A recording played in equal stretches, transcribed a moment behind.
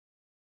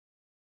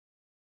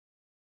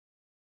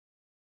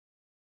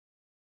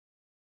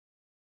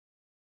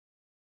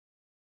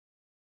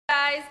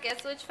guys,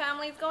 guess which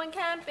family's going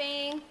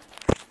camping?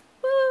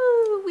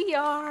 Woo, we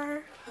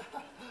are.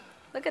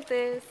 Look at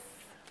this.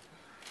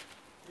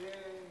 Yay.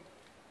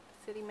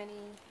 City Mini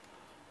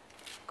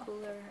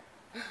cooler.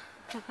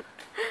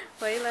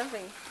 Why are you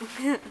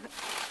laughing?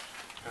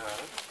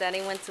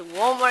 Daddy went to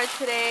Walmart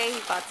today. He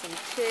bought some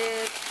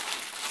chips,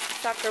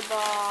 soccer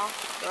ball.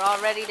 We're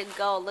all ready to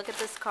go. Look at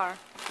this car.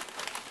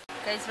 You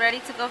guys ready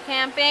to go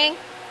camping?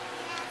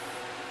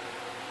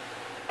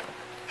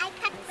 I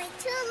packed my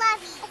two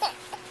lovies.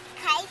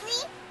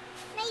 Kylie,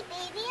 my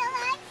baby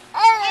alive,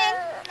 and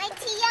my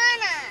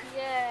Tiana.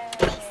 Yay!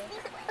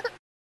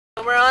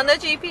 We're on the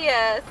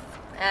GPS,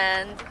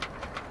 and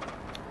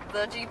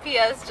the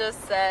GPS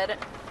just said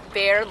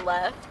bear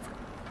left.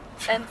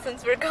 And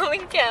since we're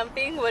going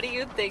camping, what do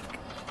you think?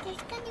 There's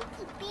gonna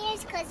be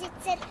bears because it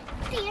said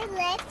bear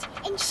left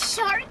and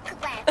shark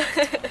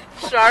left.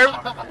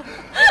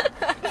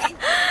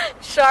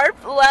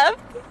 Sharp left?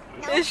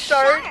 No, Is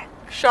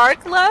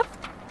shark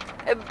left?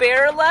 And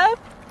bear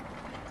left?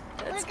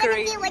 That's We're gonna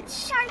crazy. be with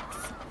sharks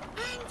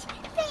and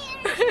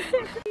bears.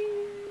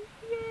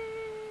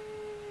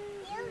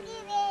 Yogi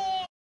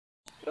Bear.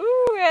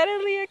 Ooh,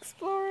 Annalie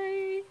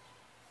exploring.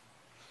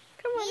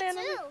 Come on, Me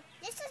Annalie. too.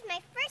 This is my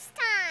first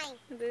time.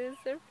 This is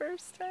their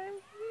first time.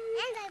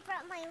 And I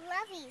brought my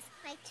lovies,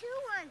 my two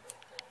ones.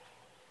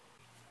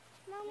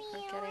 Mommy, We're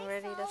I getting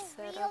ready to saw a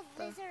set real up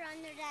the... lizard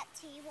under that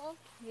table.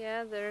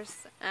 Yeah, there's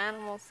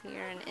animals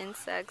here and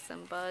insects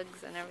and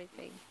bugs and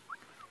everything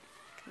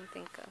you can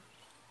think of.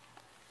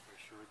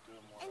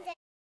 And then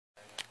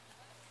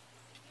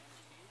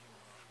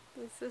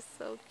This is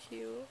so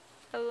cute.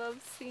 I love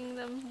seeing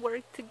them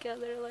work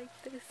together like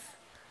this.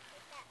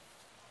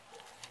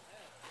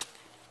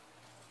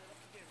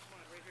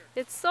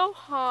 It's so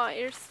hot,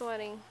 you're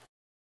sweating.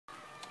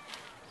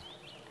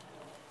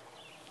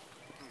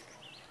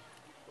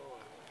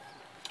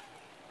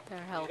 They're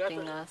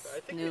helping us, I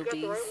think newbies. you got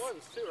the right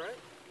ones too, right?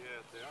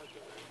 Yeah, they are the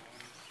right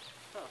ones.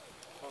 Huh.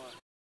 Hold on.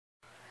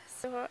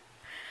 So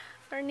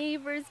our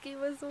neighbors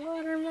gave us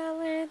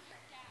watermelon.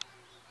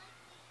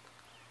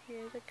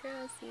 Here are the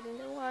girls eating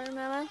their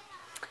watermelon.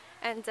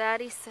 And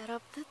Daddy set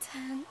up the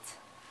tent.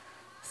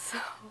 So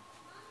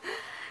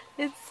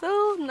it's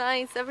so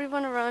nice.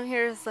 Everyone around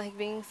here is like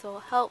being so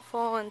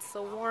helpful and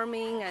so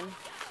warming. And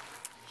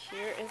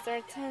here is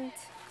our tent.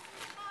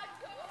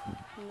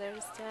 And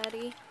there's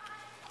Daddy.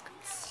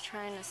 Just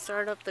trying to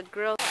start up the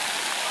grill.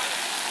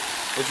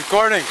 It's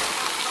recording.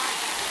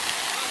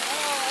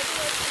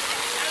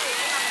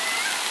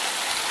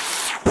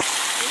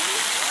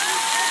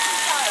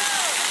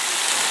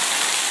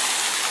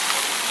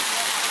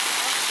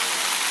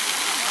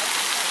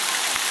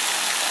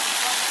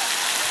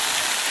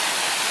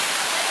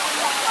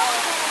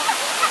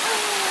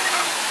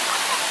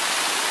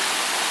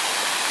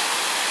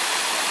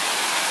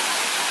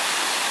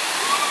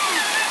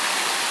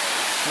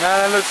 Man,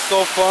 that looks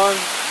so fun.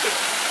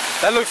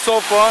 That looks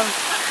so fun.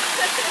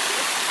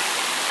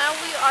 Now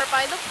we are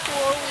by the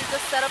pool. We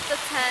just set up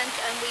the tent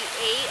and we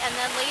ate, and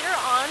then later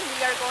on we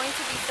are going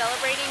to be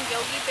celebrating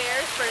Yogi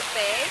Bear's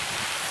birthday.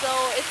 So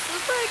it's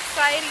super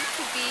exciting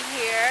to be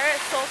here.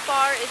 So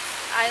far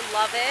I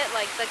love it.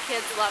 Like the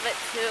kids love it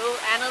too.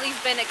 Annalie's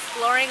been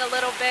exploring a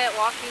little bit,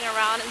 walking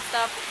around and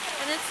stuff,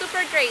 and it's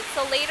super great.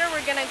 So later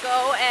we're gonna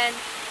go and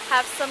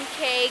have some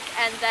cake,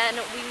 and then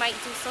we might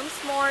do some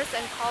s'mores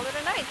and call it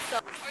a night.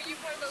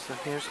 So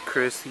here's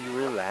Chrissy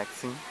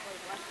relaxing.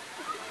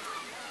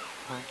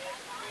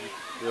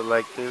 You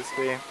like this,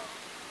 babe?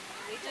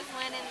 we just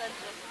went in the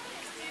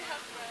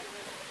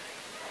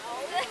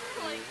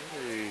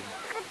Hey,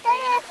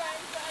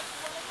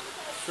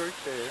 it's right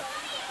there.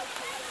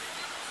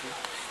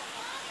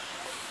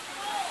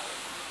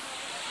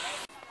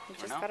 we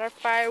just got our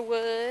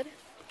firewood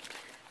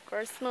for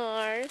our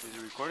s'mores. Is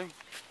it recording?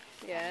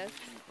 Yes.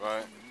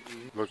 Right.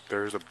 Look,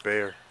 there's a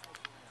bear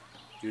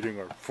eating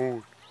our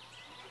food.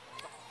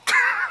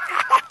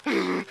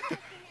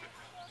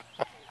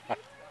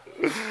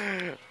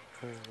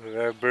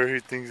 That bear, he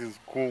thinks it's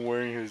cool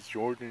wearing his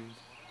Jordans.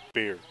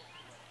 Bear.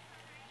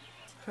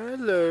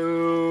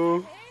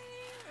 Hello.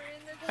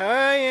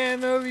 Hi,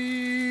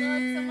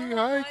 Annalie.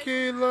 Hi,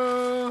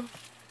 Kayla.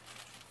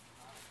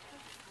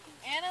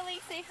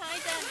 Annalie, say hi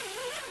then.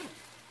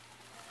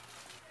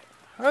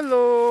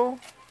 Hello.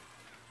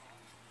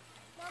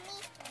 Mommy,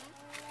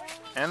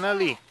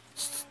 Annalie.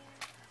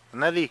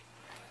 Annalie.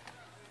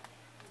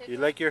 You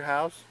like your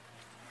house?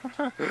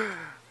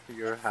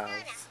 Your house.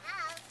 it's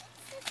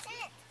the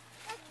tent.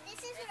 Look,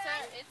 this is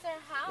It's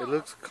our house. It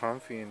looks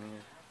comfy in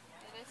here.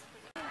 It is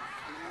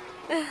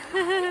pretty.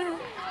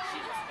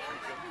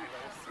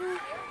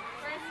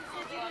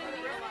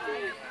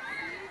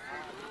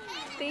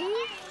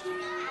 Thank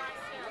you.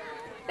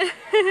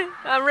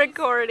 I'm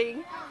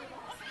recording.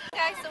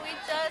 Guys, so we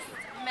just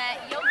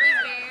met Yogi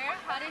Bear.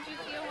 How did you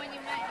feel when you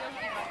met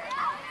Yogi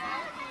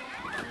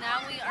Bear?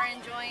 Now we are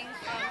enjoying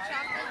some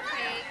chocolate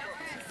cake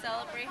to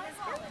celebrate his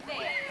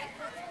birthday.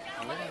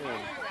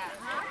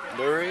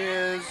 There he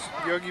is,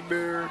 Yogi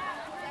Bear.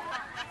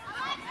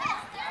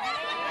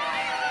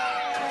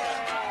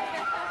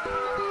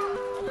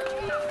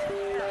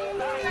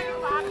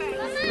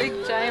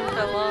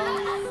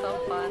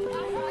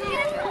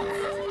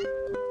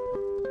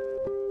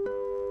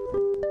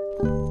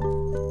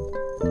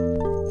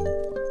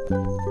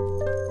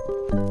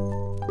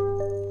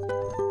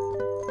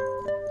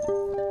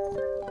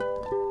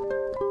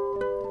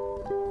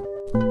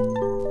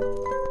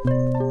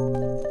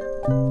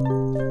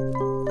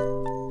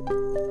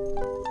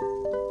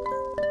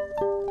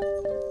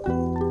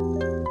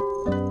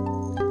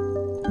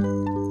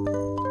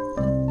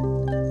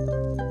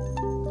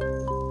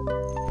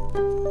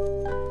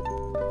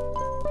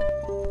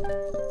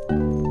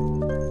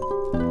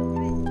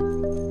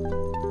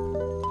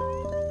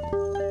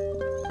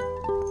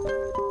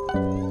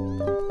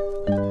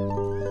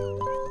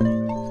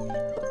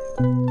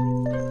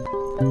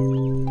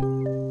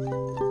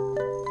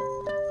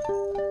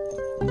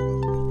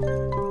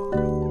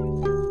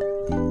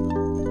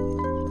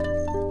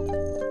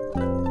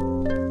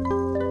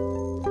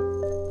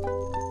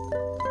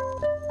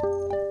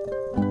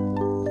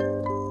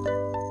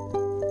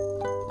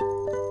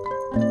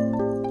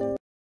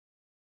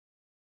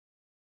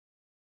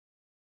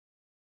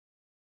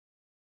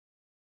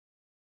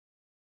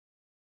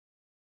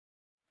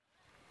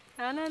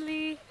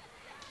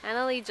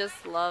 Annalie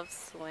just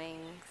loves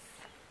swings.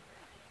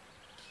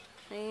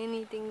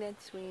 Anything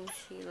that swings,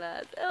 she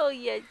loves. Oh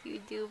yes, you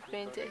do,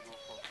 Princess.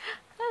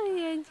 Oh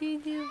yes, you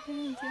do,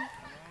 Princess.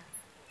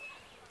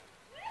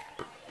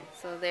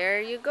 So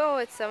there you go.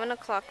 It's 7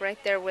 o'clock right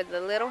there, where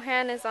the little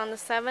hand is on the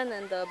 7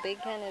 and the big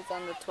hand is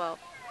on the 12.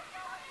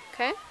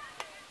 Okay?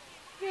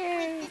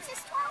 Yay. Wait, this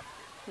is 12?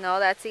 No,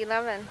 that's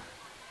 11. And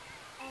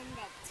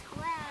that's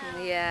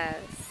 12. Yes.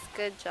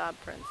 Good job,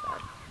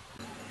 Princess.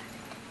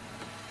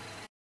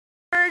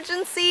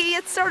 Emergency!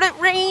 It started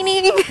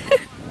raining! It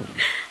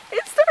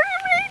started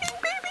raining,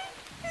 baby!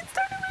 It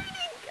started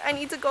raining! I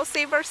need to go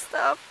save our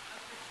stuff.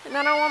 And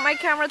I don't want my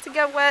camera to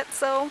get wet,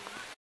 so...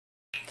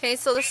 Okay,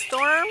 so the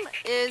storm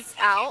is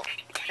out.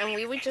 And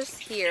we were just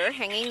here,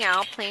 hanging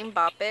out, playing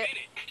Bop It.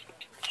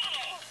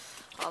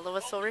 All of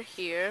us over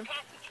here,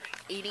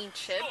 eating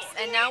chips.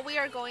 And now we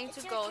are going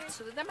to go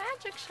to the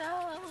magic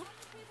show.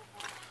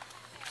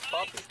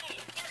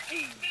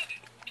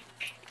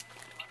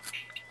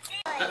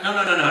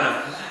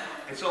 No.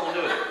 It's all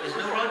new. There's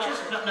no roaches?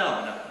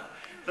 No.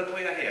 Look what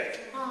we got here.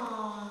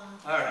 All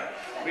right.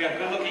 We have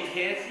good-looking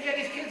kids. Yeah,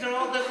 these kids are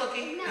all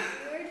good-looking.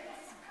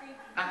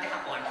 Not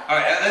that one. All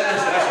right, listen,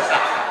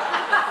 stop.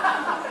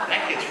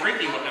 That kid's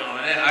freaky looking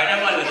over there. All right,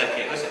 never mind with that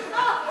kid. Listen.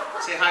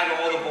 Say hi to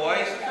all the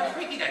boys. How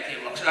freaky that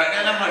kid looks. All right,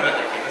 never mind about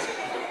that kid. Listen.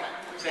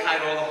 Say hi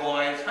to all the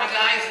boys. Hi,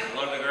 guys.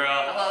 Hello to the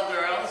girl. Hello,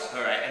 girls.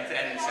 All right, and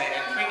say,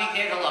 freaky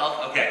kid,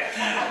 hello. Okay.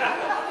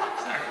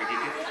 Sorry, freaky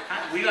kid.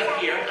 We are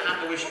here. I have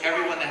to wish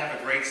everyone to have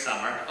a great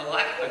summer. A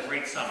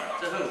great summer.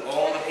 To who?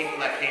 All the people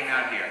that came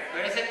out here.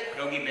 Where is it?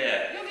 Yogi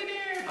Bear. Yogi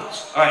Bear. Oh,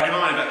 all right,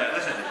 never mind about that.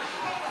 Listen.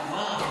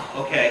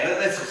 Oh, okay,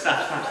 let's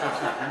stop.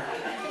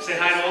 Huh? Say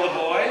hi to all the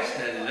boys.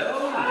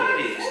 Hello,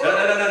 ladies. No.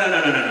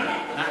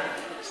 Huh?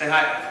 Say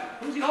hi.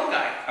 Who's the old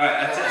guy? All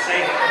right, that's it.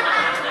 Say.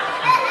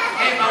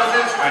 Hey,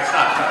 Moses. All right,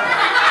 stop.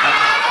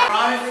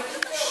 Ron.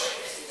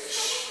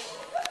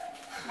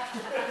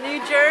 New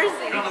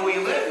Jersey. You don't know where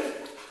you live?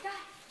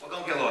 Well,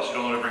 don't get lost. You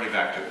don't want to bring it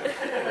back to me.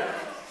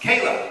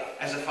 Kayla,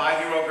 as a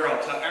 5-year-old girl,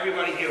 tell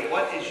everybody here,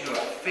 what is your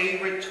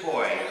favorite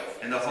toy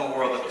in the whole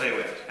world to play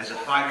with? As a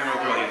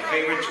 5-year-old girl, your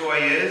favorite toy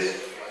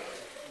is?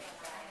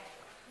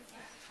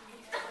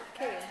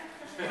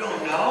 You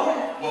don't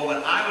know? Well,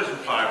 when I was a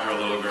 5-year-old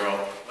little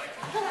girl,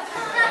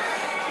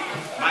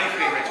 my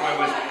favorite toy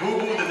was Boo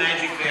Boo the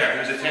Magic Bear. He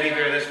was a teddy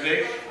bear this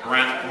big.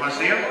 Around, you want to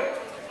see him?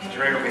 He's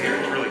right over here.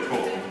 It's really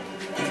cool.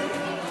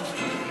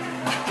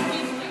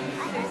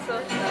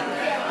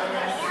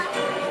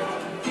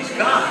 He's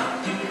gone.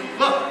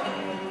 Look.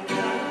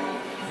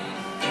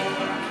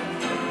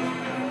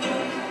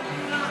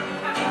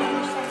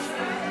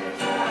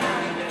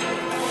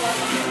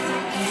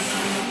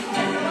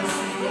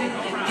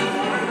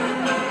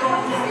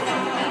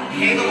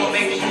 Kayla will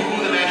make Boo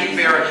Boo the Magic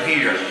Bear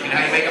appear. You know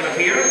how you make him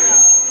appear?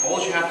 All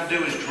you have to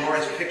do is draw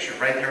his picture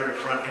right there in the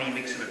front and he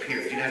makes him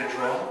appear. Do you know how to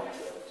draw?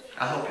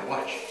 I'll help you.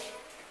 Watch.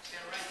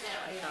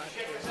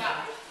 Check this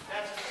out.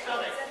 That's his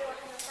stomach.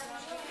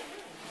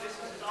 This is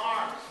his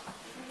arms.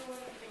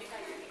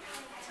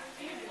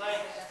 His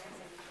legs.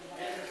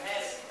 And his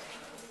head.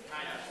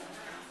 Kind of.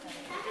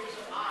 Give me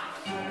some eyes.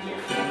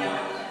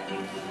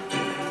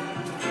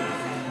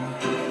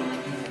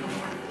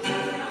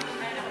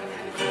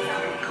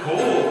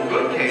 Cool.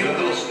 Good, Kate. A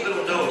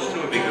little nose, too,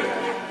 would be good.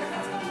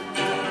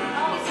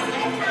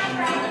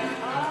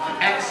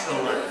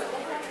 Excellent.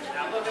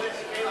 Now look at this,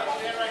 Kayla.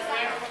 Stand right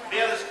there.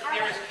 There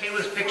is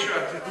Kayla's picture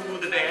of Boo Boo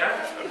the Bear.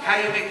 How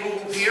do you make Boo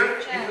Boo appear?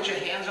 You put your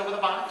hands over the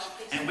box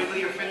and wiggle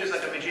your fingers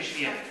like a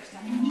magician. And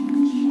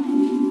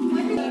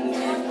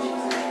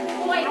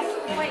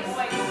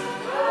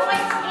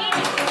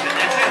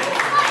that's it.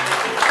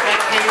 That,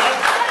 Kayla.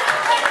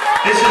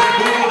 This is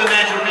Boo Boo the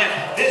Magic Man.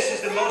 This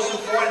is the most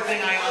important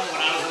thing I owned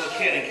when I was a little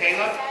kid. And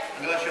Kayla,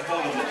 I'm gonna let you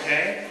hold him,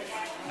 okay?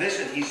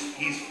 Listen,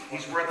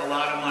 he's worth a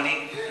lot of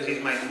money because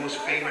he's my most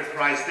favorite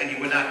prized thing. You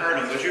would not hurt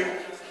him, would you?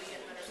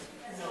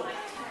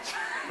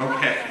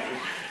 Okay.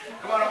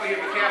 Come on over here.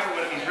 Be careful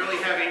with him. He's really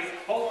heavy.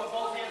 Hold on.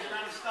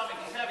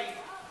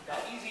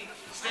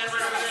 Stand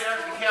right over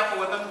there. Be careful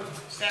with them.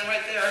 Stand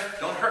right there.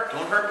 Don't hurt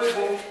Boo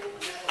Boo.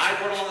 I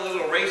brought along a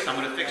little eraser. I'm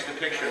going to fix the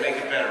picture, make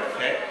it better,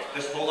 okay?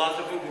 Just hold on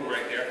to Boo Boo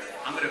right there.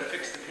 I'm going to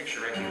fix the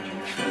picture right here.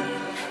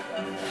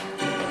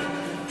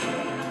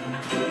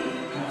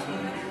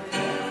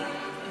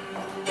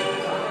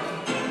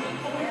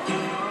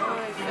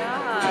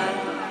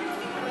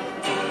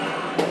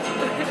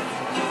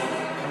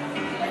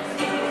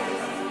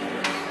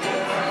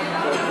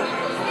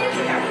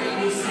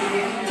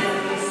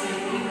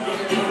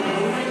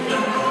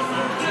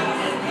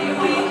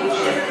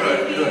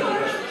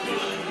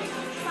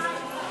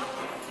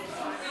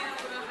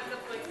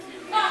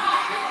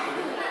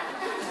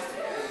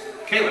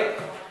 Kayla,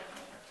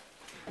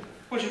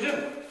 what'd you do?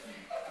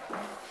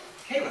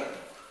 Kayla.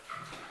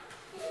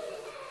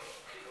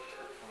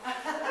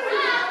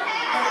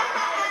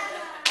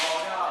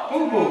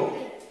 Boo Boo.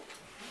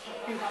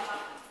 You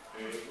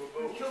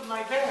killed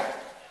my bear.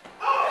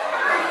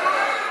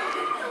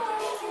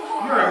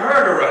 You're a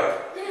murderer.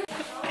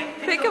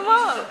 Pick him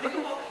up.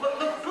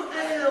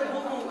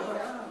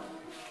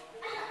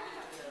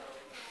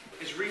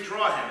 Just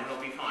redraw him and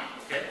he'll be fine,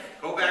 okay?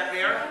 Go back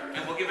there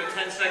and we'll give it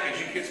 10 seconds.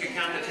 You kids can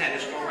count to 10.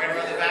 Just go right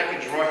around the back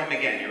and draw him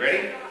again. You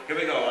ready? Here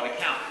we go on a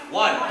count.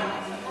 1,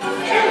 2,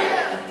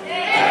 3,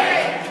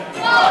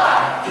 4,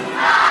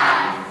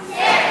 5,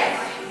 6,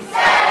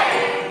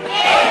 7,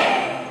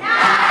 8, 9,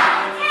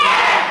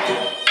 10.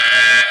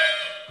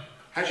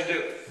 How'd you do?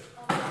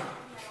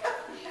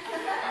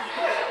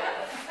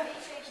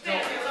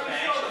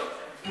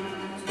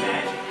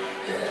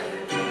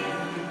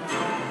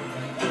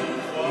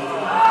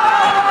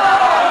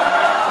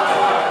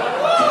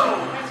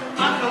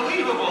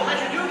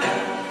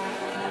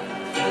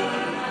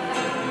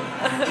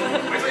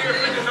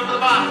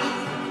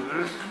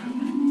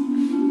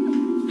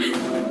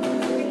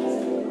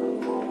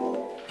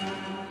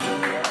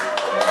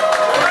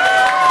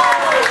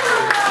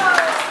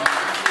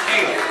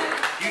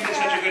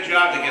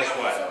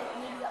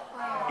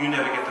 You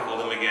never get to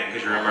hold him again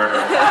because you're a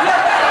murderer.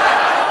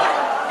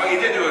 But you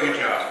did do a good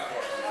job.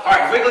 All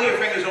right, wiggle your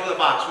fingers over the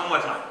box one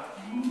more time.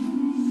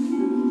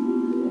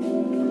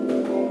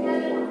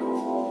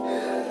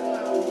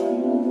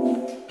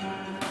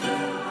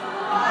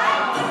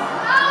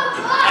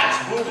 That's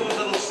Boo Boo's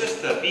little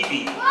sister,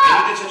 Bibi. And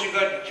you did such a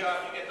good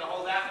job. You get to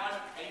hold that one,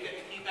 and you get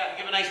to keep that. And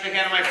give a nice big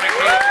hand to my friend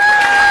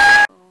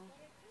Kayla.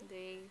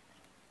 They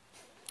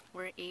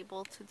were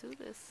able to do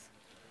this.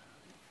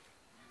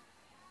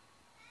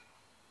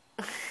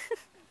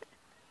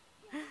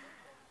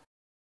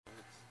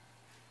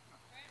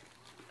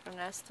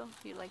 Ernesto,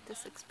 you like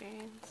this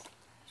experience?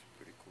 It's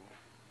pretty cool.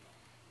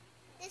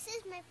 This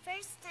is my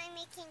first time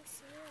making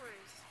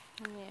s'mores.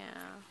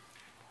 Yeah.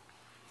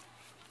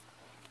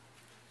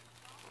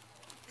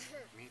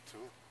 Me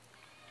too.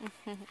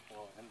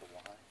 Well, and the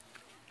wine.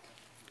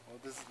 Well,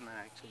 this is not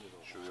actually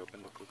the... Should we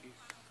open the cookies?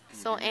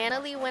 So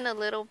Annalie went a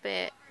little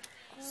bit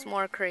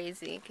more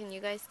crazy. Can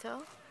you guys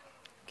tell?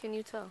 Can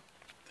you tell?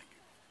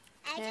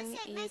 I Can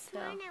just ate you my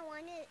tell? s'more and I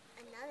wanted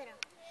another.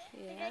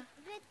 Yeah.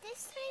 But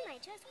this time I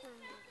just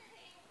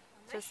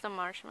wanted Just a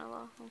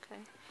marshmallow?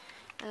 Okay.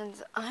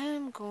 And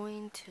I'm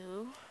going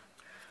to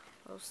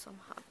roast some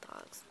hot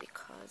dogs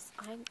because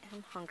I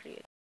am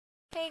hungry.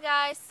 Hey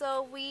guys,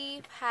 so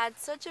we've had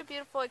such a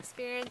beautiful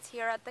experience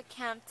here at the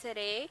camp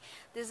today.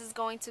 This is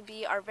going to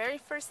be our very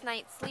first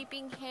night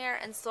sleeping here,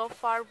 and so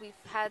far we've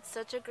had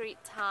such a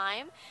great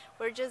time.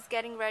 We're just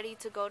getting ready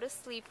to go to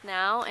sleep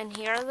now, and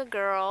here are the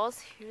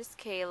girls. Here's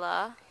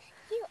Kayla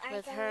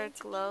with her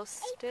glow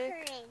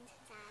stick.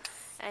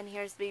 And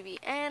here's baby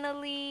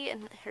Annalie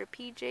and her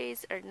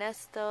PJs,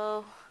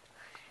 Ernesto.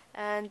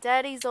 And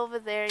Daddy's over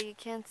there. You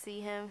can't see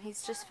him.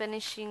 He's just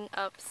finishing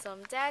up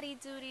some daddy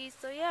duties.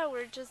 So yeah,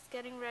 we're just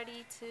getting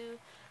ready to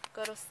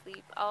go to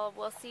sleep.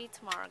 We'll see you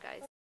tomorrow,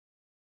 guys.